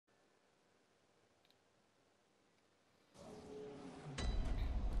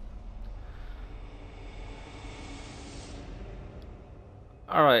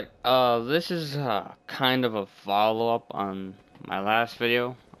Alright, this is kind of a follow-up on my last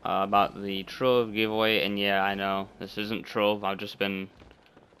video about the Trove giveaway, and yeah, I know, this isn't Trove. I've just been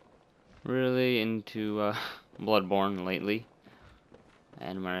really into Bloodborne lately,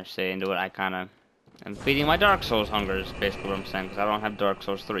 and when I say into it, I kind of am feeding my Dark Souls hunger, is basically what I'm saying, because I don't have Dark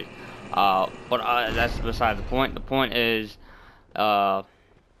Souls 3. But that's beside the point. The point is, uh,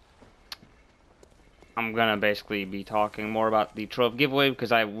 I'm gonna basically be talking more about the Trove giveaway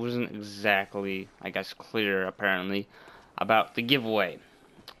because I wasn't exactly, I guess, clear apparently about the giveaway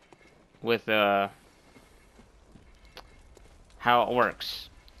with how it works.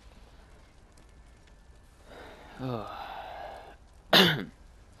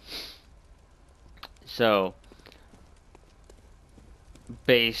 So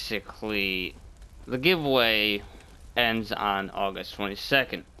basically, the giveaway ends on August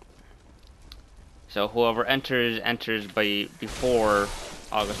 22nd. So whoever enters before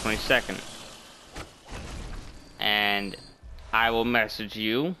August 22nd, and I will message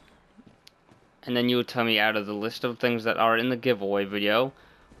you. And then you would tell me out of the list of things that are in the giveaway video,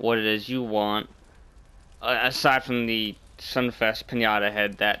 what it is you want. Aside from the Sunfest Pinata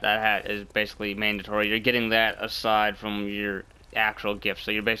head, that hat is basically mandatory. You're getting that aside from your actual gift.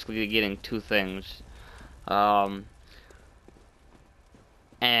 So you're basically getting two things. And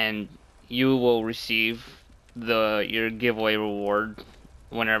you will receive your giveaway reward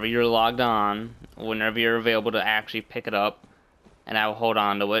whenever you're logged on, whenever you're available to actually pick it up. And I will hold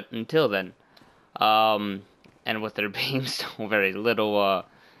on to it until then. And with there being so very little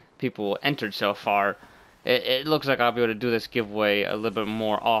people entered so far, it looks like I'll be able to do this giveaway a little bit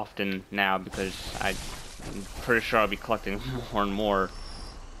more often now because I'm pretty sure I'll be collecting more and more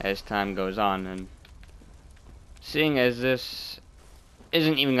as time goes on. And seeing as this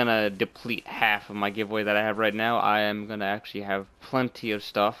isn't even gonna deplete half of my giveaway that I have right now, I am gonna actually have plenty of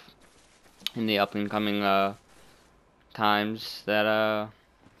stuff in the up and coming times that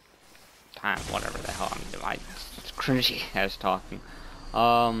whatever the hell I'm doing. It's cringy as talking.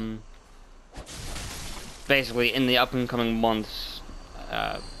 Basically, in the up and coming months,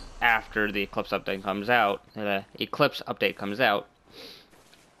 after the Eclipse update comes out,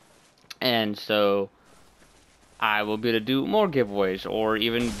 and so I will be able to do more giveaways, or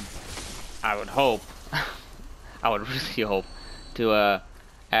even, I would hope, I would really hope, to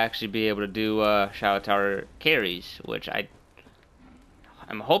actually be able to do Shadow Tower carries, which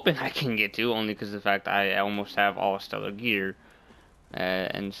I'm hoping I can get to, only because of the fact I almost have all stellar gear,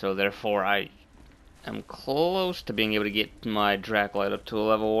 and so therefore I am close to being able to get my Dracolite up to a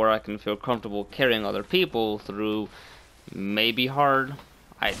level where I can feel comfortable carrying other people through maybe hard.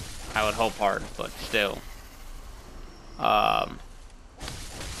 I would hope hard, but still.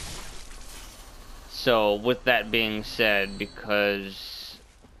 So with that being said, because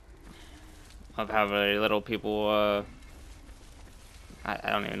of how very little people, I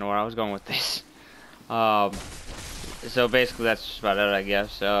don't even know where I was going with this. So basically that's just about it, I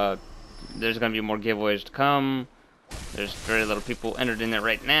guess. There's gonna be more giveaways to come. There's very little people entered in it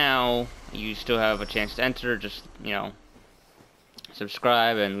right now. You still have a chance to enter. Just, you know,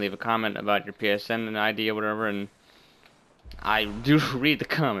 subscribe and leave a comment about your PSN and ID or whatever. And I do read the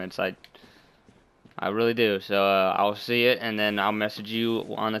comments. I really do. So I'll see it, and then I'll message you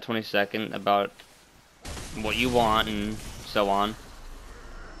on the 22nd about what you want and so on.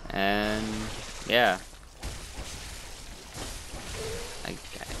 And yeah,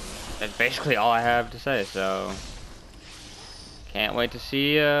 that's basically all I have to say. So can't wait to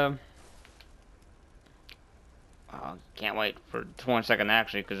see. Can't wait for the 22nd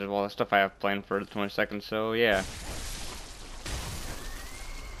actually, because of all the stuff I have planned for the 22nd. So yeah.